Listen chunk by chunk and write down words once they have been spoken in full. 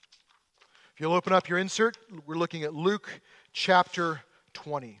If you'll open up your insert, we're looking at Luke chapter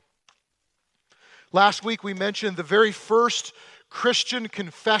 20. Last week we mentioned the very first Christian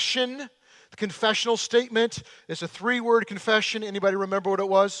confession, the confessional statement. It's a three-word confession. Anybody remember what it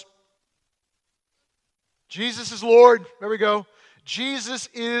was? Jesus is Lord. There we go. Jesus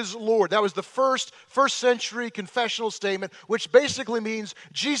is Lord. That was the first century confessional statement, which basically means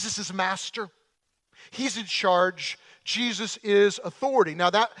Jesus is master. He's in charge. Jesus is authority. Now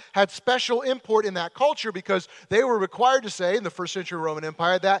that had special import in that culture because they were required to say in the first century Roman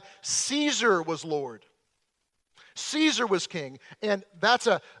Empire that Caesar was Lord. Caesar was king. And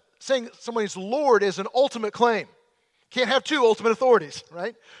saying somebody's Lord is an ultimate claim. Can't have two ultimate authorities,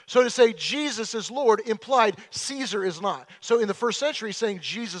 right? So to say Jesus is Lord implied Caesar is not. So in the first century, saying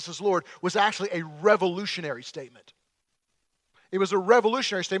Jesus is Lord was actually a revolutionary statement. It was a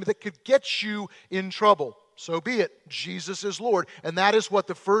revolutionary statement that could get you in trouble. So be it. Jesus is Lord. And that is what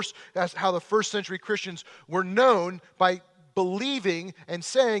that's how the first century Christians were known, by believing and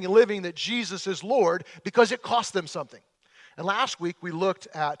saying and living that Jesus is Lord, because it cost them something. And last week we looked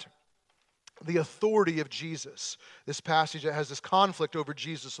at the authority of Jesus. This passage that has this conflict over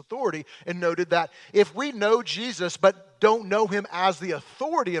Jesus' authority, and noted that if we know Jesus but don't know him as the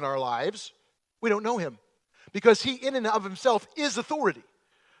authority in our lives, we don't know him. Because he in and of himself is authority.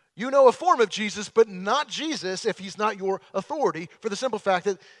 You know a form of Jesus, but not Jesus if he's not your authority, for the simple fact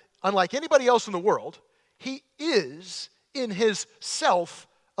that, unlike anybody else in the world, he is in his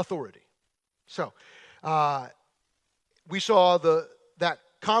self-authority. So, we saw that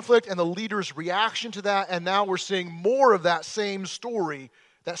conflict and the leader's reaction to that, and now we're seeing more of that same story,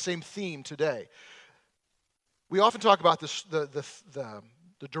 that same theme today. We often talk about this, the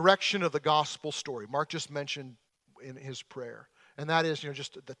direction of the gospel story. Mark just mentioned in his prayer. And that is,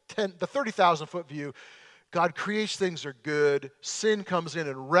 just the 30,000-foot view. God creates things that are good. Sin comes in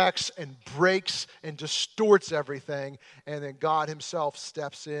and wrecks and breaks and distorts everything. And then God himself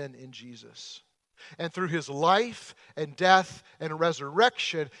steps in Jesus. And through his life and death and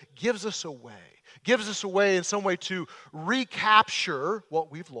resurrection gives us a way. Gives us a way in some way to recapture what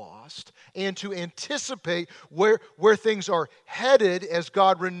we've lost and to anticipate where things are headed as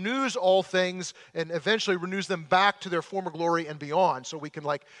God renews all things and eventually renews them back to their former glory and beyond, so we can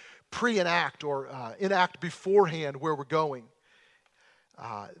pre-enact or enact beforehand where we're going.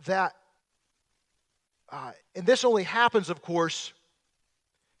 And this only happens, of course,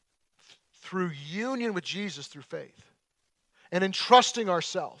 through union with Jesus through faith and entrusting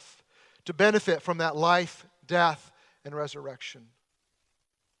ourselves to benefit from that life, death, and resurrection.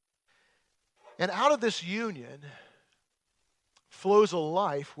 And out of this union flows a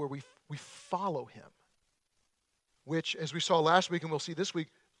life where we follow him, which, as we saw last week and we'll see this week,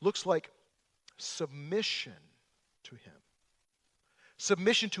 looks like submission to him.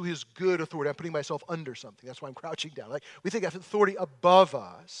 Submission to his good authority. I'm putting myself under something. That's why I'm crouching down. We think of authority above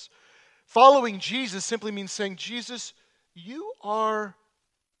us. Following Jesus simply means saying, Jesus, you are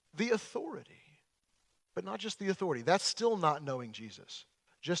the authority, but not just the authority. That's still not knowing Jesus,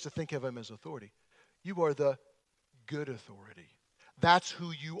 just to think of him as authority. You are the good authority. That's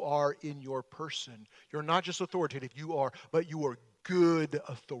who you are in your person. You're not just authoritative, but you are good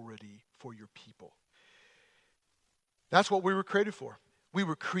authority for your people. That's what we were created for. We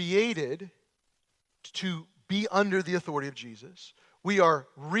were created to be under the authority of Jesus. We are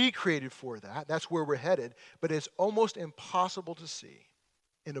recreated for that. That's where we're headed, but it's almost impossible to see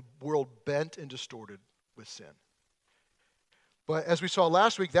in a world bent and distorted with sin. But as we saw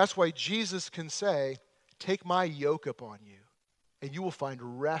last week, that's why Jesus can say, take my yoke upon you, and you will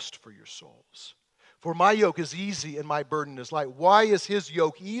find rest for your souls. For my yoke is easy and my burden is light. Why is his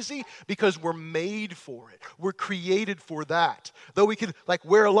yoke easy? Because we're made for it. We're created for that. Though we can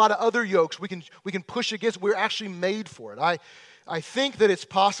wear a lot of other yokes, we can push against, we're actually made for it. I think that it's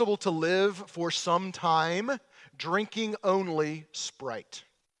possible to live for some time drinking only Sprite.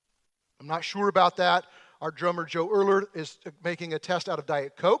 I'm not sure about that. Our drummer, Joe Erler, is making a test out of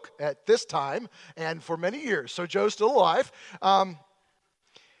Diet Coke at this time and for many years. So Joe's still alive. I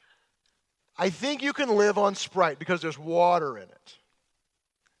think you can live on Sprite because there's water in it.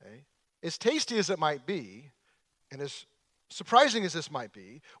 Okay? As tasty as it might be, and as surprising as this might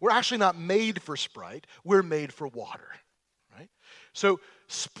be, we're actually not made for Sprite. We're made for water. Right? So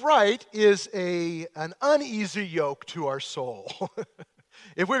Sprite is an uneasy yoke to our soul.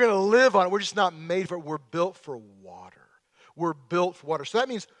 If we're going to live on it, we're just not made for it. We're built for water. We're built for water. So that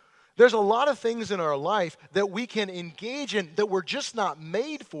means there's a lot of things in our life that we can engage in that we're just not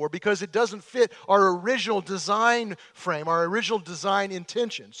made for because it doesn't fit our original design frame, our original design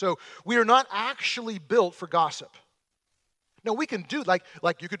intention. So we are not actually built for gossip. Now we can do, like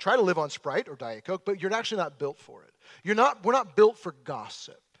you could try to live on Sprite or Diet Coke, but you're actually not built for it. We're not built for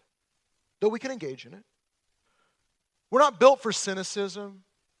gossip, though we can engage in it. We're not built for cynicism.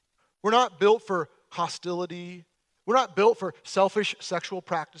 We're not built for hostility. We're not built for selfish sexual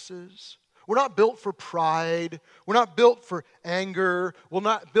practices. We're not built for pride. We're not built for anger. We're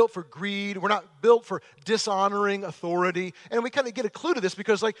not built for greed. We're not built for dishonoring authority. And we kind of get a clue to this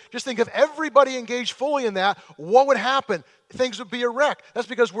because, just think if everybody engaged fully in that, what would happen? Things would be a wreck. That's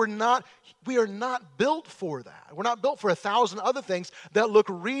because we are not built for that. We're not built for 1,000 other things that look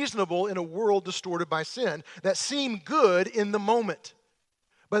reasonable in a world distorted by sin, that seem good in the moment,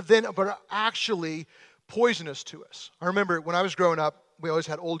 but are actually poisonous to us. I remember when I was growing up, we always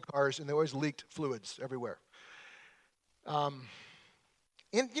had old cars, and they always leaked fluids everywhere. And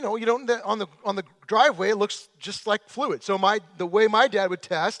on the driveway, it looks just like fluid. So the way my dad would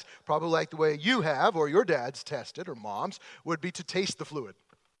test, probably like the way you have or your dad's tested or mom's, would be to taste the fluid,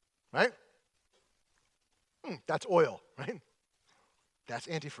 right? That's oil, right? That's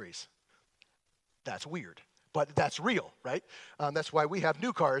antifreeze. That's weird, but that's real, right? That's why we have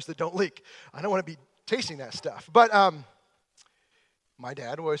new cars that don't leak. I don't want to be tasting that stuff, but my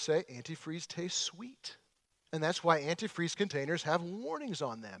dad would always say, antifreeze tastes sweet. And that's why antifreeze containers have warnings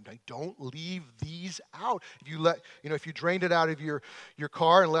on them. Like, don't leave these out. If you drained it out of your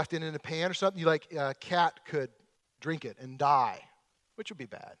car and left it in a pan or something, a cat could drink it and die, which would be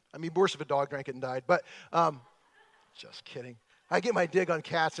bad. I mean, worse if a dog drank it and died, but just kidding. I get my dig on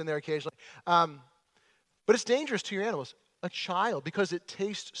cats in there occasionally. But it's dangerous to your animals. A child, because it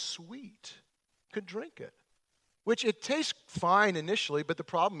tastes sweet, could drink it. Which it tastes fine initially, but the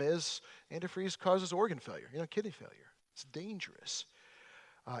problem is antifreeze causes organ failure, kidney failure. It's dangerous.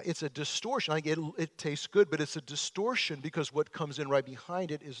 It's a distortion. It tastes good, but it's a distortion because what comes in right behind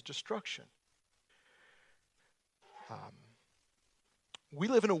it is destruction. We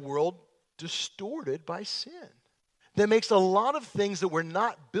live in a world distorted by sin that makes a lot of things that we're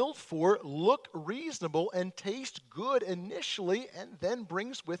not built for look reasonable and taste good initially and then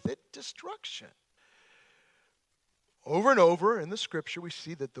brings with it destruction. Over and over in the scripture, we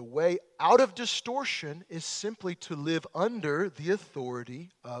see that the way out of distortion is simply to live under the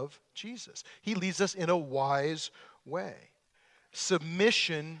authority of Jesus. He leads us in a wise way.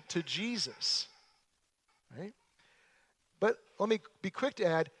 Submission to Jesus. Right? But let me be quick to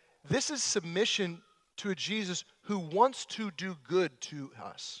add, this is submission to a Jesus who wants to do good to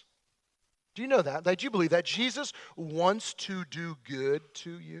us. Do you know that? Do you believe that? Jesus wants to do good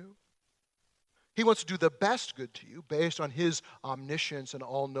to you. He wants to do the best good to you based on his omniscience and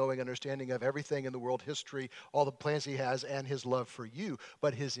all-knowing understanding of everything in the world history, all the plans he has, and his love for you.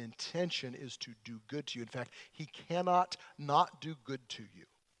 But his intention is to do good to you. In fact, he cannot not do good to you.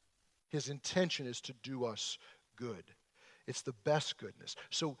 His intention is to do us good. It's the best goodness.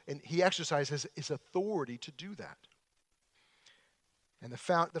 And he exercises his authority to do that. And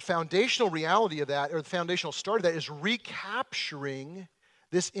the foundational reality of that, or the foundational start of that, is recapturing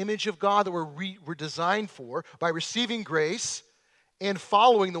this image of God that we're designed for by receiving grace and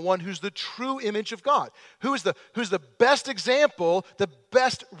following the one who's the true image of God. Who's the best example, the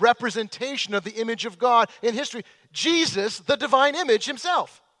best representation of the image of God in history? Jesus, the divine image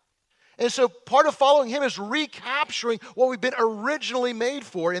himself. And so part of following him is recapturing what we've been originally made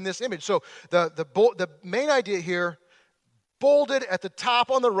for in this image. So the main idea here, bolded at the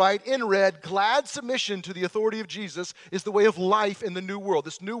top on the right in red, glad submission to the authority of Jesus is the way of life in the new world,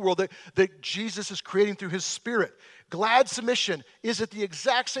 this new world that Jesus is creating through his Spirit. Glad submission, is it the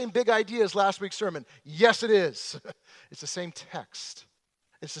exact same big idea as last week's sermon? Yes, it is. It's the same text.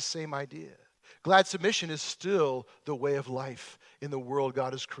 It's the same idea. Glad submission is still the way of life in the world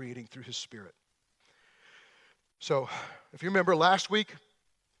God is creating through his Spirit. So, if you remember last week,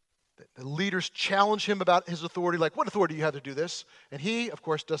 the leaders challenge him about his authority, like, what authority do you have to do this? And he, of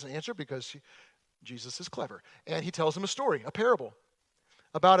course, doesn't answer because Jesus is clever. And he tells them a story, a parable,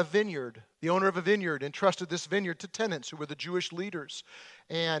 about a vineyard. The owner of a vineyard entrusted this vineyard to tenants who were the Jewish leaders.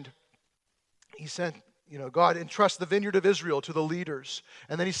 And he sent, God entrusts the vineyard of Israel to the leaders.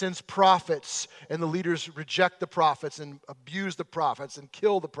 And then he sends prophets, and the leaders reject the prophets and abuse the prophets and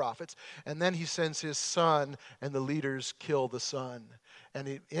kill the prophets. And then he sends his son, and the leaders kill the son. And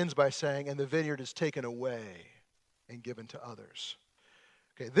he ends by saying, and the vineyard is taken away and given to others.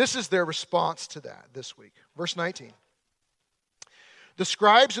 Okay, this is their response to that this week. Verse 19. The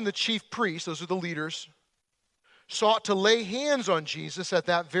scribes and the chief priests, those are the leaders, sought to lay hands on Jesus at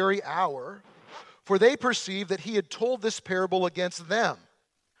that very hour, for they perceived that he had told this parable against them,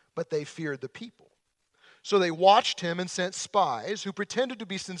 but they feared the people. So they watched him and sent spies who pretended to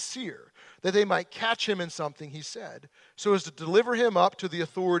be sincere, that they might catch him in something he said, so as to deliver him up to the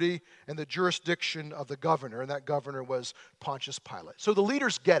authority and the jurisdiction of the governor. And that governor was Pontius Pilate. So the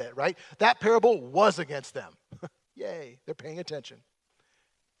leaders get it, right? That parable was against them. Yay, they're paying attention.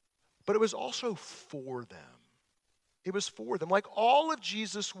 But it was also for them. It was for them. Like all of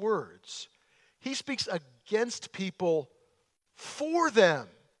Jesus' words, he speaks against people for them.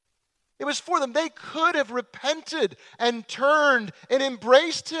 It was for them. They could have repented and turned and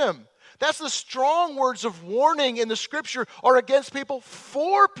embraced him. That's the strong words of warning in the scripture are against people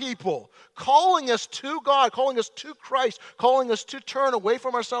for people, calling us to God, calling us to Christ, calling us to turn away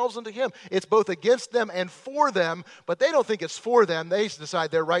from ourselves and to him. It's both against them and for them, but they don't think it's for them. They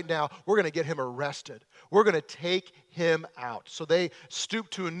decide there right now, we're going to get him arrested. We're going to take him out. So they stoop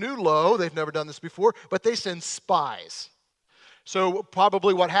to a new low. They've never done this before, but they send spies. So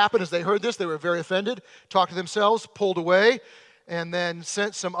probably what happened is they heard this, they were very offended, talked to themselves, pulled away, and then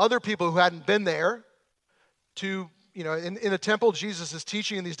sent some other people who hadn't been there to, in the temple, Jesus is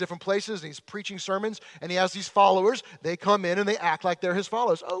teaching in these different places, and he's preaching sermons, and he has these followers. They come in and they act like they're his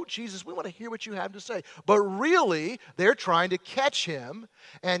followers. Oh, Jesus, we want to hear what you have to say. But really, they're trying to catch him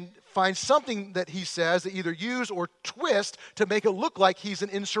and find something that he says that either use or twist to make it look like he's an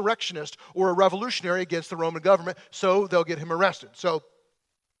insurrectionist or a revolutionary against the Roman government, so they'll get him arrested. So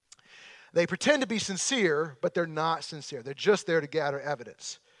they pretend to be sincere, but they're not sincere. They're just there to gather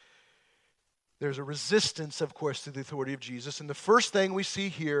evidence. There's a resistance, of course, to the authority of Jesus. And the first thing we see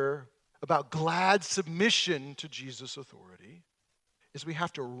here about glad submission to Jesus' authority is we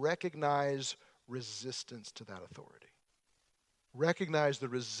have to recognize resistance to that authority. Recognize the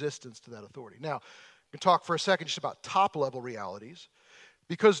resistance to that authority. Now, we can talk for a second just about top-level realities.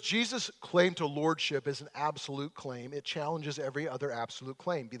 Because Jesus' claim to lordship is an absolute claim, it challenges every other absolute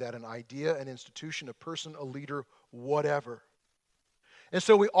claim, be that an idea, an institution, a person, a leader, whatever. And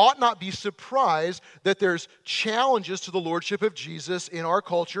so we ought not be surprised that there's challenges to the lordship of Jesus in our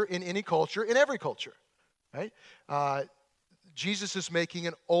culture, in any culture, in every culture. Right? Jesus is making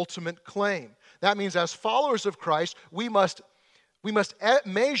an ultimate claim. That means as followers of Christ, we must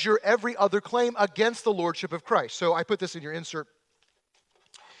measure every other claim against the lordship of Christ. So I put this in your insert.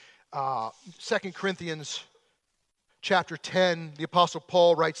 2 Corinthians chapter 10, the Apostle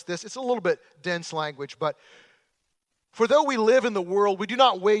Paul writes this. It's a little bit dense language, but for though we live in the world, we do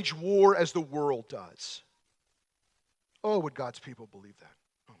not wage war as the world does. Oh, would God's people believe that?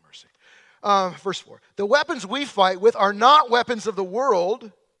 Oh, mercy. Verse 4. The weapons we fight with are not weapons of the world.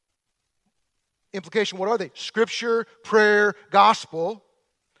 Implication, what are they? Scripture, prayer, gospel.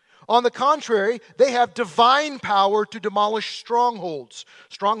 On the contrary, they have divine power to demolish strongholds.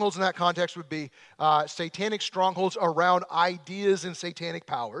 Strongholds in that context would be satanic strongholds around ideas and satanic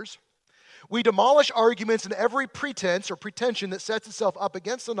powers. We demolish arguments and every pretense or pretension that sets itself up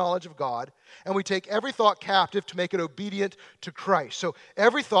against the knowledge of God, and we take every thought captive to make it obedient to Christ. So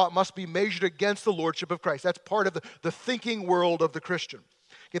every thought must be measured against the lordship of Christ. That's part of the thinking world of the Christian.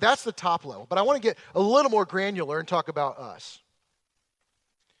 Okay, that's the top level. But I want to get a little more granular and talk about us.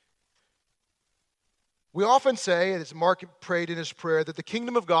 We often say, and as Mark prayed in his prayer, that the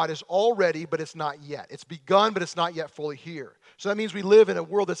kingdom of God is already, but it's not yet. It's begun, but it's not yet fully here. So that means we live in a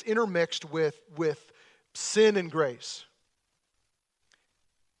world that's intermixed with sin and grace.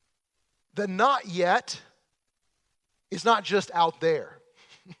 The not yet is not just out there.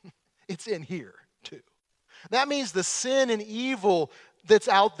 It's in here, too. That means the sin and evil that's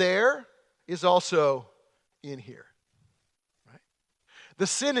out there is also in here. Right? The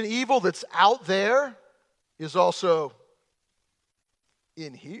sin and evil that's out there is also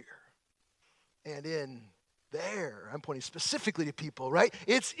in here and in there. I'm pointing specifically to people, right?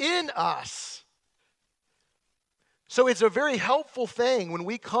 It's in us. So it's a very helpful thing when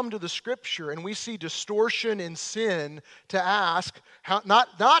we come to the scripture and we see distortion and sin to ask,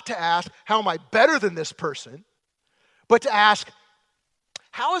 not to ask, how am I better than this person, but to ask,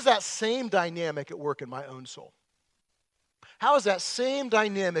 how is that same dynamic at work in my own soul? How is that same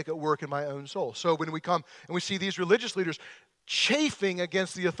dynamic at work in my own soul? So when we come and we see these religious leaders chafing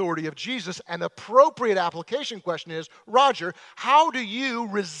against the authority of Jesus, an appropriate application question is, Roger, how do you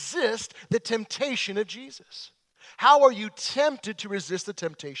resist the temptation of Jesus? How are you tempted to resist the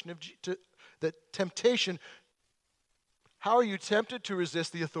temptation of How are you tempted to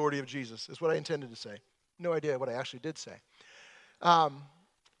resist the authority of Jesus? Is what I intended to say. No idea what I actually did say.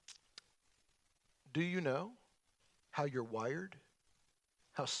 Do you know how you're wired,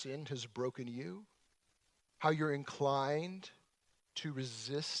 how sin has broken you, how you're inclined to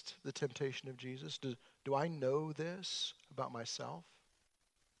resist the temptation of Jesus? Do I know this about myself?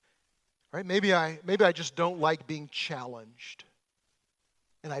 Right? Maybe I just don't like being challenged,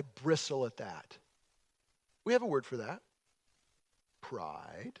 and I bristle at that. We have a word for that.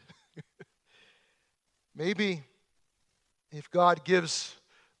 Pride. Maybe if God gives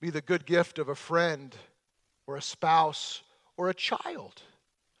me the good gift of a friend or a spouse or a child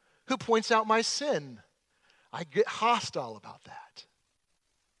who points out my sin, I get hostile about that.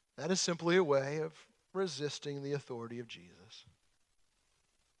 That is simply a way of resisting the authority of Jesus.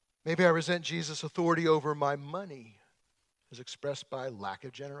 Maybe I resent Jesus' authority over my money as expressed by lack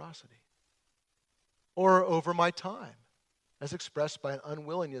of generosity, or over my time as expressed by an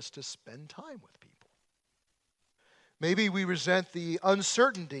unwillingness to spend time with people. Maybe we resent the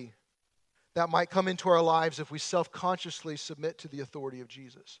uncertainty that might come into our lives if we self-consciously submit to the authority of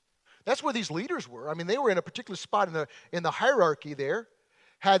Jesus. That's where these leaders were. I mean, they were in a particular spot in the hierarchy there.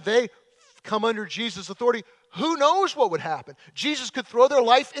 Had they come under Jesus' authority, who knows what would happen? Jesus could throw their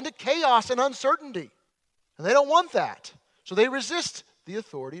life into chaos and uncertainty. And they don't want that. So they resist the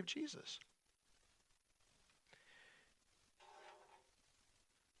authority of Jesus.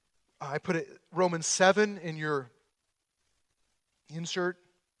 I put it Romans 7 in your insert.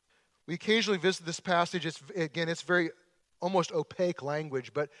 We occasionally visit this passage. It's very almost opaque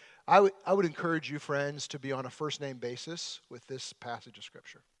language, but I would encourage you, friends, to be on a first-name basis with this passage of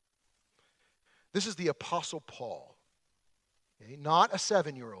Scripture. This is the Apostle Paul. Okay? Not a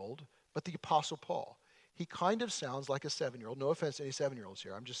 7-year-old, but the Apostle Paul. He kind of sounds like a 7-year-old. No offense to any 7-year-olds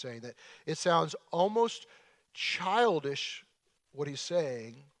here. I'm just saying that it sounds almost childish what he's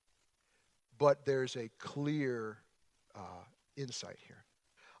saying, but there's a clear insight here.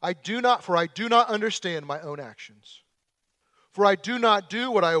 I do not understand my own actions. For I do not do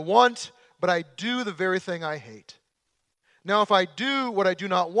what I want, but I do the very thing I hate. Now if I do what I do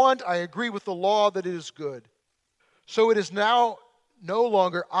not want, I agree with the law that it is good. So it is now no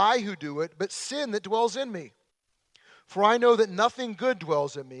longer I who do it, but sin that dwells in me. For I know that nothing good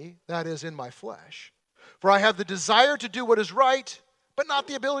dwells in me, that is, in my flesh. For I have the desire to do what is right, but not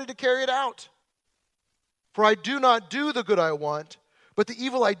the ability to carry it out. For I do not do the good I want, but the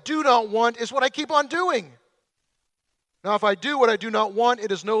evil I do not want is what I keep on doing. Now if I do what I do not want,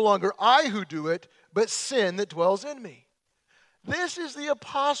 it is no longer I who do it, but sin that dwells in me. This is the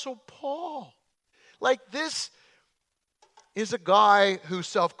Apostle Paul. Like, this is a guy who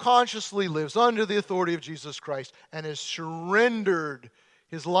self-consciously lives under the authority of Jesus Christ and has surrendered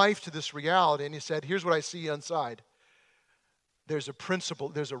his life to this reality. And he said, here's what I see inside. There's a principle,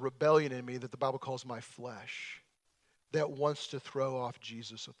 there's a rebellion in me that the Bible calls my flesh that wants to throw off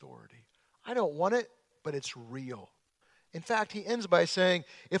Jesus' authority. I don't want it, but it's real. In fact, he ends by saying,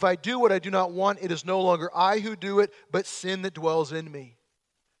 if I do what I do not want, it is no longer I who do it, but sin that dwells in me.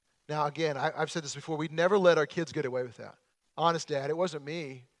 Now, again, I've said this before, we'd never let our kids get away with that. Honest, Dad, it wasn't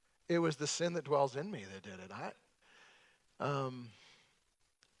me. It was the sin that dwells in me that did it.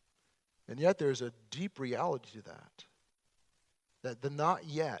 And yet there's a deep reality to that. That the not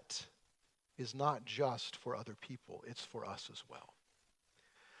yet is not just for other people, it's for us as well.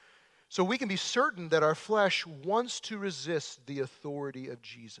 So we can be certain that our flesh wants to resist the authority of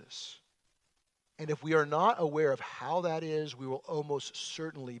Jesus. And if we are not aware of how that is, we will almost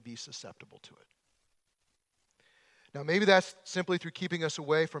certainly be susceptible to it. Now, maybe that's simply through keeping us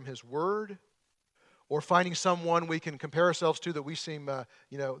away from His Word, or finding someone we can compare ourselves to that we seem, that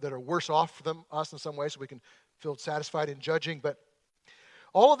are worse off than us in some way, so we can feel satisfied in judging. But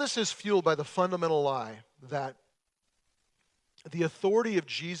all of this is fueled by the fundamental lie that the authority of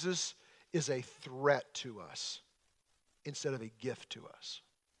Jesus is a threat to us instead of a gift to us.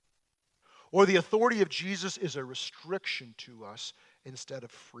 Or the authority of Jesus is a restriction to us instead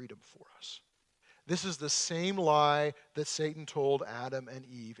of freedom for us. This is the same lie that Satan told Adam and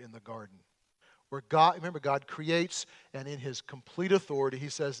Eve in the garden. Where God creates, and in His complete authority, He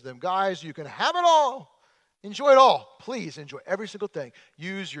says to them, guys, you can have it all. Enjoy it all. Please enjoy every single thing.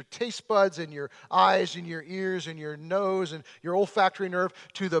 Use your taste buds and your eyes and your ears and your nose and your olfactory nerve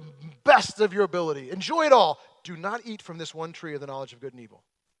to the best of your ability. Enjoy it all. Do not eat from this one tree of the knowledge of good and evil.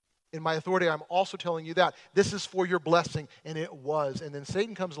 In my authority, I'm also telling you that. This is for your blessing, and it was. And then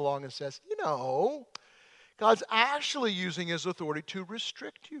Satan comes along and says, God's actually using His authority to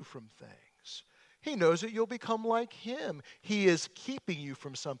restrict you from things. He knows that you'll become like Him. He is keeping you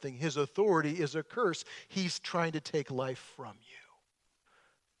from something. His authority is a curse. He's trying to take life from you,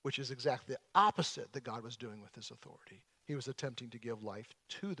 which is exactly the opposite that God was doing with His authority. He was attempting to give life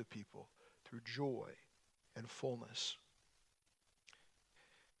to the people through joy and fullness.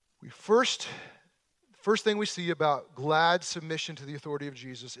 First thing we see about glad submission to the authority of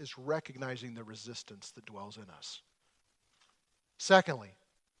Jesus is recognizing the resistance that dwells in us. Secondly,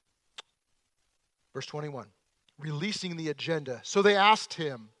 Verse 21, releasing the agenda. So they asked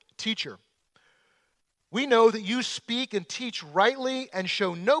him, Teacher, we know that you speak and teach rightly and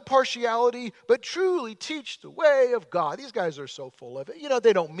show no partiality, but truly teach the way of God. These guys are so full of it. You know,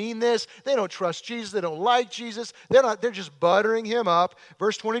 they don't mean this. They don't trust Jesus. They don't like Jesus. They're just buttering him up.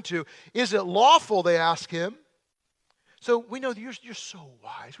 Verse 22, is it lawful, they ask him. So we know that you're so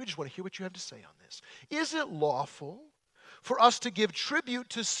wise. We just want to hear what you have to say on this. Is it lawful for us to give tribute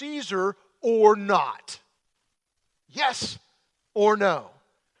to Caesar or not? Yes or no?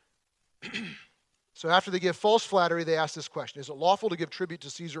 So after they give false flattery, they ask this question. Is it lawful to give tribute to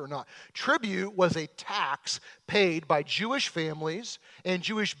Caesar or not? Tribute was a tax paid by Jewish families and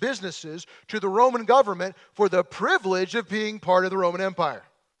Jewish businesses to the Roman government for the privilege of being part of the Roman Empire.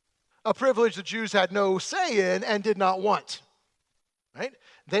 A privilege the Jews had no say in and did not want. Right?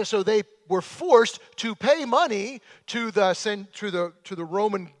 So they were forced to pay money to the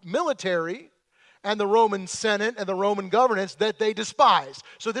Roman military and the Roman Senate and the Roman governance that they despised.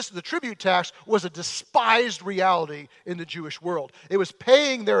 So the tribute tax was a despised reality in the Jewish world. It was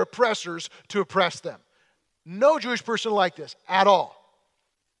paying their oppressors to oppress them. No Jewish person liked this at all.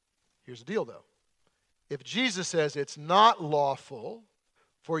 Here's the deal, though. If Jesus says it's not lawful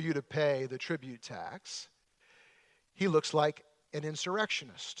for you to pay the tribute tax, he looks like an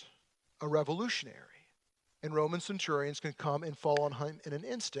insurrectionist, a revolutionary. And Roman centurions can come and fall on him in an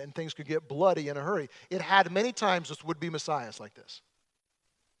instant, and things could get bloody in a hurry. It had many times with would-be messiahs like this.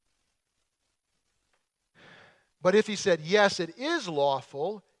 But if he said, yes, it is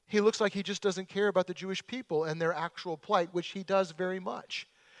lawful, he looks like he just doesn't care about the Jewish people and their actual plight, which he does very much.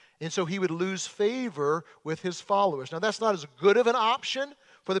 And so he would lose favor with his followers. Now, that's not as good of an option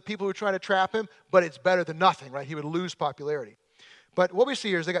for the people who are trying to trap him, but it's better than nothing, right? He would lose popularity. But what we see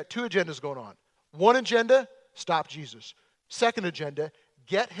here is they got two agendas going on. One agenda, stop Jesus. Second agenda,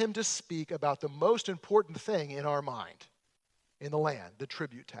 get him to speak about the most important thing in our mind, in the land, the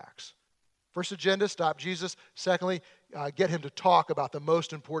tribute tax. First agenda, stop Jesus. Secondly, get him to talk about the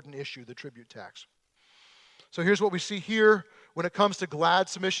most important issue, the tribute tax. So here's what we see here. When it comes to glad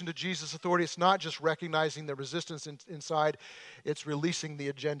submission to Jesus' authority, it's not just recognizing the resistance inside, it's releasing the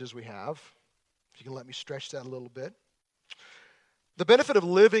agendas we have. If you can let me stretch that a little bit. The benefit of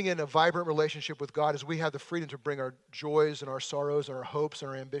living in a vibrant relationship with God is we have the freedom to bring our joys and our sorrows and our hopes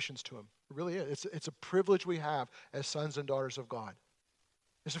and our ambitions to him. It really is. It's a privilege we have as sons and daughters of God.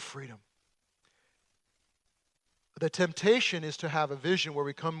 It's a freedom. The temptation is to have a vision where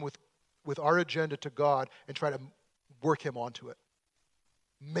we come with our agenda to God and try to work him onto it,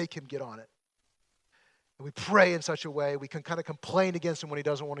 make him get on it. And we pray in such a way, we can kind of complain against him when he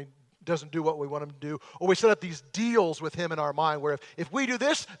doesn't do what we want him to do. Or we set up these deals with him in our mind where if we do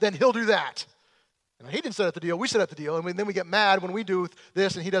this, then he'll do that. And he didn't set up the deal, we set up the deal. And then we get mad when we do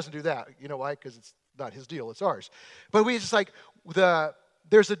this and he doesn't do that. You know why? Because it's not his deal, it's ours. But we just like,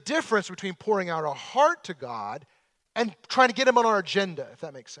 there's a difference between pouring out our heart to God and trying to get him on our agenda, if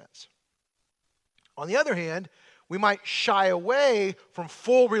that makes sense. On the other hand, we might shy away from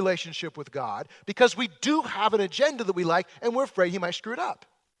full relationship with God because we do have an agenda that we like and we're afraid he might screw it up.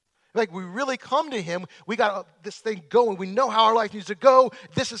 Like we really come to him, we got this thing going, we know how our life needs to go,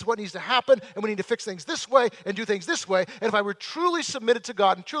 this is what needs to happen, and we need to fix things this way and do things this way. And if I were truly submitted to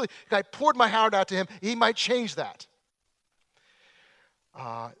God and truly, if I poured my heart out to him, he might change that.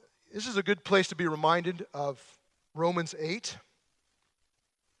 This is a good place to be reminded of Romans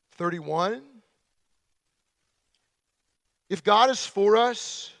 8:31. If God is for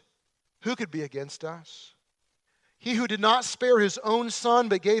us, who could be against us? He who did not spare his own son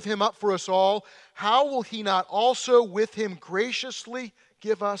but gave him up for us all, how will he not also with him graciously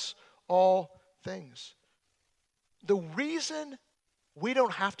give us all things? The reason we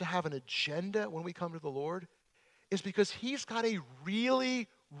don't have to have an agenda when we come to the Lord is because he's got a really,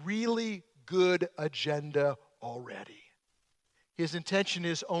 really good agenda already. His intention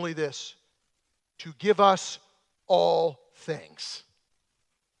is only this, to give us all things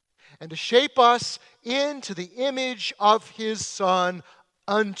and to shape us into the image of his Son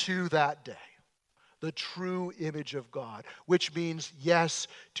unto that day, the true image of God, which means, yes,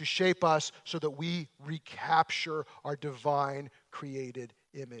 to shape us so that we recapture our divine created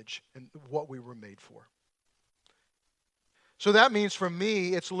image and what we were made for. So that means for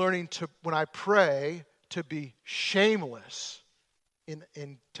me, it's learning to, when I pray, to be shameless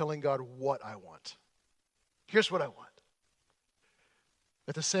in telling God what I want. Here's what I want.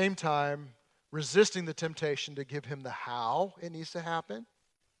 At the same time, resisting the temptation to give him the how it needs to happen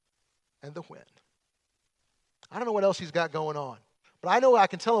and the when. I don't know what else he's got going on, But I know I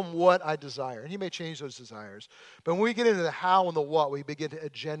can tell him what I desire, and he may change those desires. But when we get into the how and the what, we begin to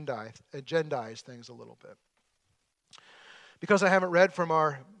agendize things a little bit. Because I haven't read from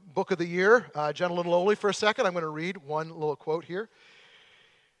our book of the year, Gentle and Lowly, for a second, I'm going to read one little quote here.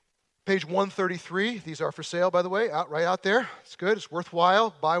 Page 133. These are for sale, by the way, right out there. It's good. It's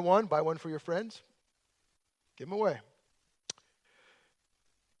worthwhile. Buy one for your friends. Give them away.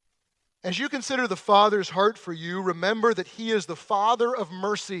 As you consider the Father's heart for you, remember that He is the Father of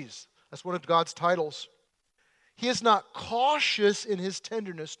mercies. That's one of God's titles. He is not cautious in His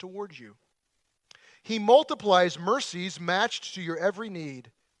tenderness towards you. He multiplies mercies matched to your every need,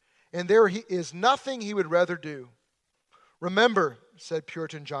 and there is nothing He would rather do. Remember, said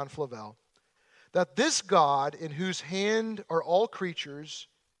Puritan John Flavel, that this God in whose hand are all creatures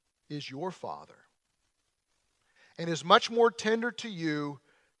is your Father, and is much more tender to you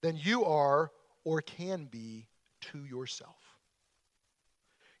than you are or can be to yourself.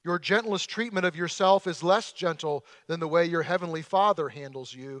 Your gentlest treatment of yourself is less gentle than the way your heavenly Father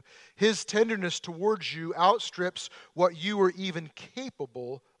handles you. His tenderness towards you outstrips what you are even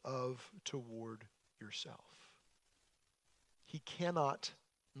capable of toward yourself. He cannot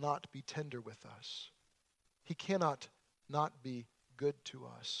not be tender with us. He cannot not be good to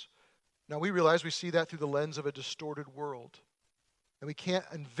us. Now we realize we see that through the lens of a distorted world. And we can't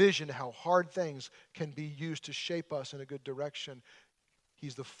envision how hard things can be used to shape us in a good direction.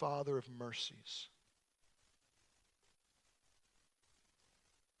 He's the Father of mercies.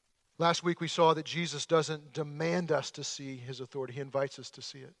 Last week we saw that Jesus doesn't demand us to see His authority. He invites us to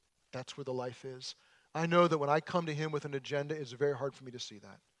see it. That's where the life is. I know that when I come to Him with an agenda, it's very hard for me to see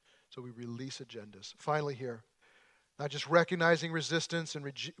that. So we release agendas. Finally here, not just recognizing resistance and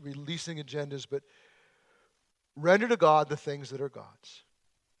releasing agendas, but render to God the things that are God's.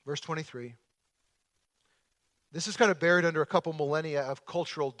 Verse 23. This is kind of buried under a couple millennia of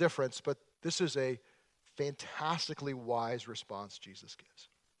cultural difference, but this is a fantastically wise response Jesus gives.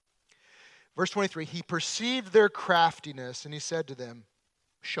 Verse 23, He perceived their craftiness, and He said to them,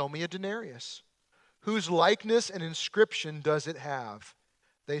 show me a denarius. Whose likeness and inscription does it have?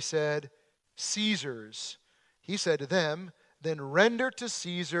 They said, Caesar's. He said to them, then render to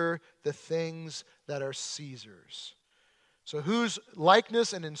Caesar the things that are Caesar's. So whose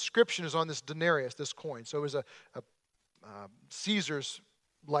likeness and inscription is on this denarius, this coin? So it was a Caesar's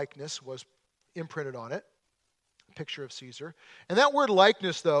likeness was imprinted on it, a picture of Caesar. And that word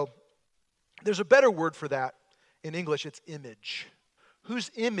likeness, though, there's a better word for that in English. It's image.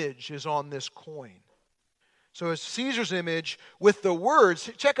 Whose image is on this coin? So it's Caesar's image with the words.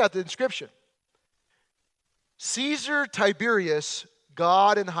 Check out the inscription. Caesar Tiberius,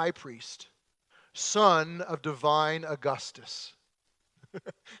 God and high priest, son of divine Augustus.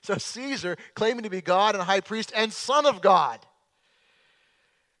 So Caesar claiming to be God and high priest and son of God.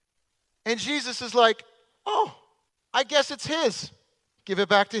 And Jesus is like, oh, I guess it's his. Give it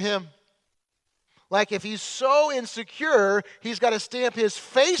back to him. Like if he's so insecure, he's got to stamp his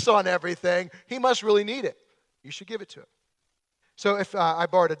face on everything, he must really need it. You should give it to him. So if I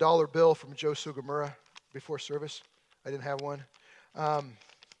borrowed a dollar bill from Joe Sugamura before service, I didn't have one.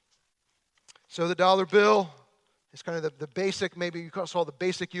 So the dollar bill is kind of the basic, maybe you could call it the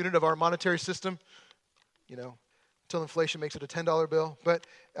basic unit of our monetary system, until inflation makes it a $10 bill. But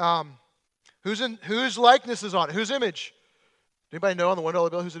whose likeness is on it? Whose image? Anybody know on the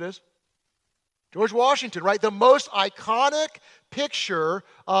 $1 bill whose it is? George Washington, right? The most iconic picture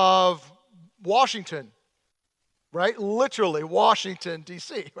of Washington, right? Literally, Washington,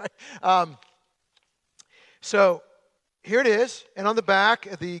 D.C., right? So here it is. And on the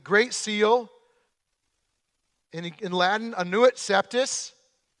back, the Great Seal, in Latin, Annuit Septis,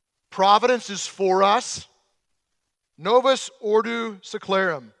 Providence is for us. Novus Ordo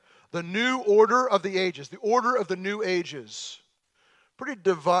Secularum, the new order of the ages, the order of the new ages. Pretty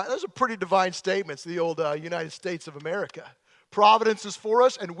divine. Those are pretty divine statements, the old United States of America. Providence is for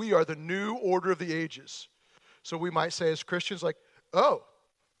us, and we are the new order of the ages. So we might say as Christians, like, oh,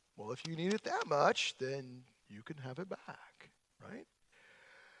 well, if you need it that much, then you can have it back, right?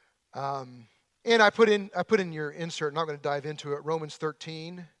 And I put in your insert, I'm not going to dive into it, Romans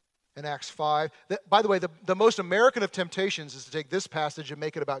 13 and Acts 5. By the way, the most American of temptations is to take this passage and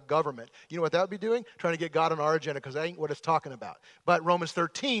make it about government. You know what that would be doing? Trying to get God on our agenda, because that ain't what it's talking about. But Romans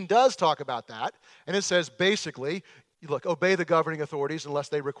 13 does talk about that, and it says basically, look, obey the governing authorities unless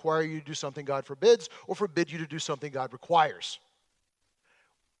they require you to do something God forbids or forbid you to do something God requires.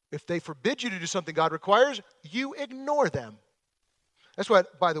 If they forbid you to do something God requires, you ignore them. That's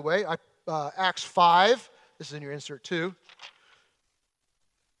what, by the way, Acts 5, this is in your insert too,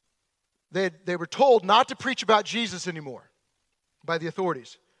 they were told not to preach about Jesus anymore. by the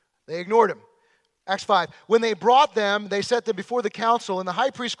authorities. They ignored him. Acts 5. When they brought them, they set them before the council, and the high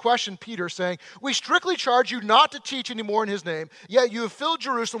priest questioned Peter, saying, "We strictly charge you not to teach anymore in his name, yet you have filled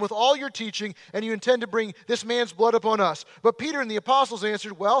Jerusalem with all your teaching, and you intend to bring this man's blood upon us." But Peter and the apostles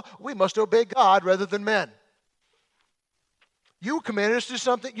answered, "Well, we must obey God rather than men. You commanded us to do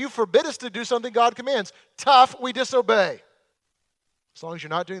something, you forbid us to do something God commands. Tough, we disobey." As long as you're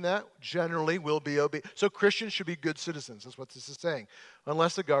not doing that, generally we'll be obedient. So Christians should be good citizens. That's what this is saying.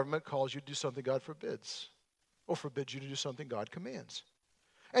 Unless the government calls you to do something God forbids, or forbids you to do something God commands.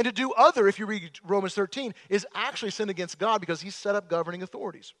 And to do other, if you read Romans 13, is actually sin against God because he set up governing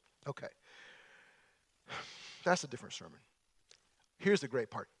authorities. Okay. That's a different sermon. Here's the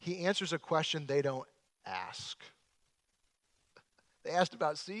great part. He answers a question they don't ask. They asked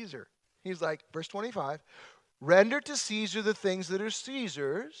about Caesar. He's like, verse 25, "Render to Caesar the things that are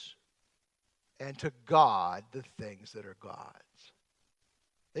Caesar's, and to God the things that are God's."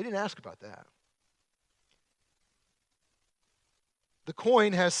 They didn't ask about that. The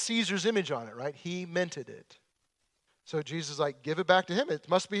coin has Caesar's image on it, right? He minted it. So Jesus is like, give it back to him. It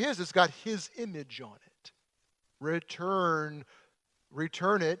must be his. It's got his image on it. Return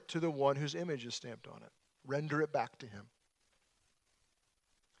it to the one whose image is stamped on it. Render it back to him.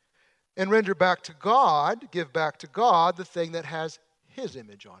 And render back to God, give back to God the thing that has his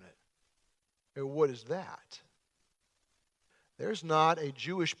image on it. And what is that? There's not a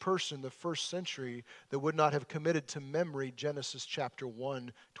Jewish person in the first century that would not have committed to memory Genesis chapter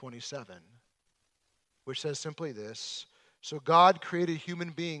 1:27, which says simply this: "So God created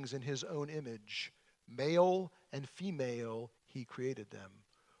human beings in his own image. Male and female he created them."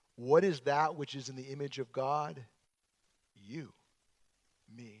 What is that which is in the image of God? You,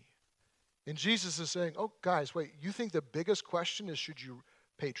 me. And Jesus is saying, oh, guys, wait, you think the biggest question is should you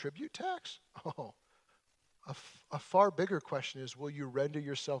pay tribute tax? Oh, a far bigger question is, will you render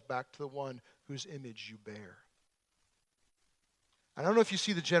yourself back to the one whose image you bear? I don't know if you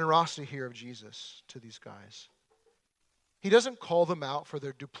see the generosity here of Jesus to these guys. He doesn't call them out for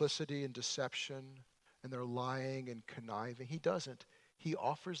their duplicity and deception and their lying and conniving. He doesn't. He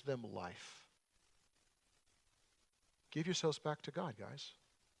offers them life. Give yourselves back to God, guys.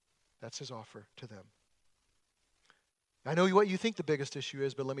 That's his offer to them. I know what you think the biggest issue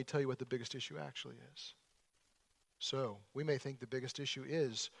is, but let me tell you what the biggest issue actually is. So, we may think the biggest issue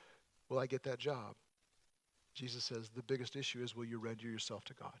is, will I get that job? Jesus says the biggest issue is, will you render yourself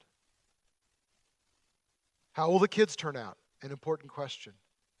to God? How will the kids turn out? An important question.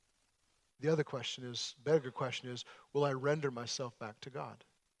 The other question is, bigger question is, will I render myself back to God?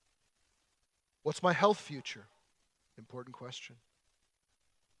 What's my health future? Important question.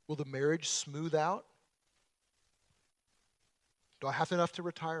 Will the marriage smooth out? Do I have enough to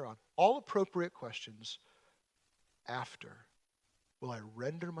retire on? All appropriate questions after. Will I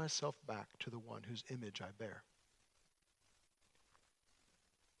render myself back to the one whose image I bear?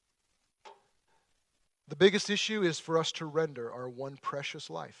 The biggest issue is for us to render our one precious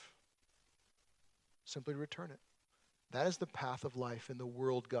life. Simply return it. That is the path of life in the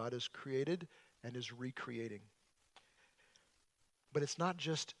world God has created and is recreating. But it's not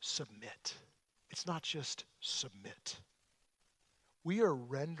just submit. It's not just submit. We are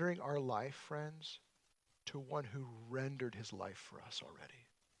rendering our life, friends, to one who rendered his life for us already.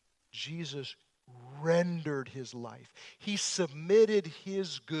 Jesus rendered his life. He submitted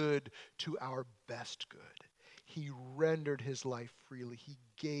his good to our best good. He rendered his life freely. He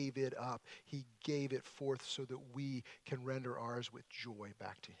gave it up. He gave it forth so that we can render ours with joy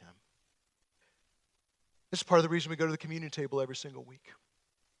back to him. This is part of the reason we go to the communion table every single week.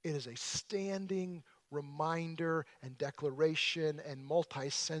 It is a standing reminder and declaration and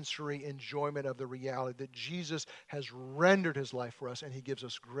multi-sensory enjoyment of the reality that Jesus has rendered his life for us, and he gives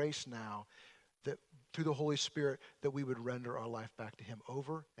us grace now that through the Holy Spirit that we would render our life back to him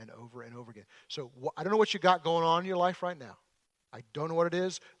over and over and over again. So I don't know what you got going on in your life right now. I don't know what it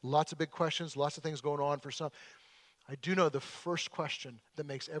is. Lots of big questions, lots of things going on for some. I do know the first question that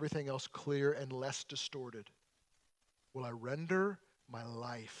makes everything else clear and less distorted. Will I render my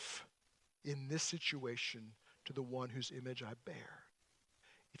life in this situation to the one whose image I bear?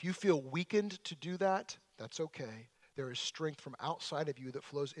 If you feel weakened to do that, that's okay. There is strength from outside of you that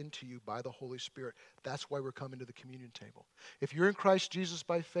flows into you by the Holy Spirit. That's why we're coming to the communion table. If you're in Christ Jesus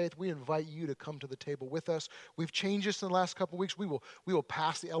by faith, we invite you to come to the table with us. We've changed this in the last couple of weeks. We will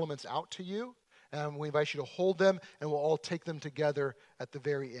pass the elements out to you. And we invite you to hold them, and we'll all take them together at the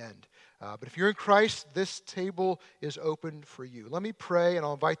very end. But if you're in Christ, this table is open for you. Let me pray, and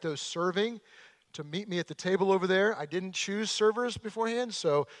I'll invite those serving to meet me at the table over there. I didn't choose servers beforehand,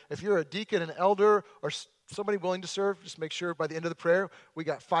 so if you're a deacon, an elder, or Somebody willing to serve? Just make sure by the end of the prayer, we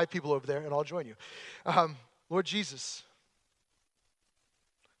got 5 people over there, and I'll join you. Lord Jesus,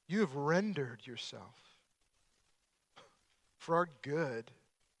 you have rendered yourself for our good.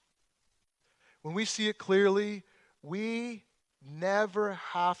 When we see it clearly, we never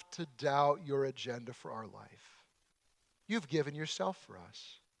have to doubt your agenda for our life. You've given yourself for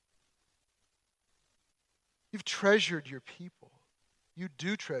us. You've treasured your people. You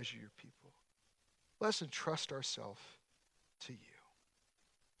do treasure your people. Let us entrust ourselves to you.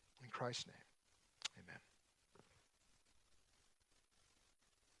 In Christ's name.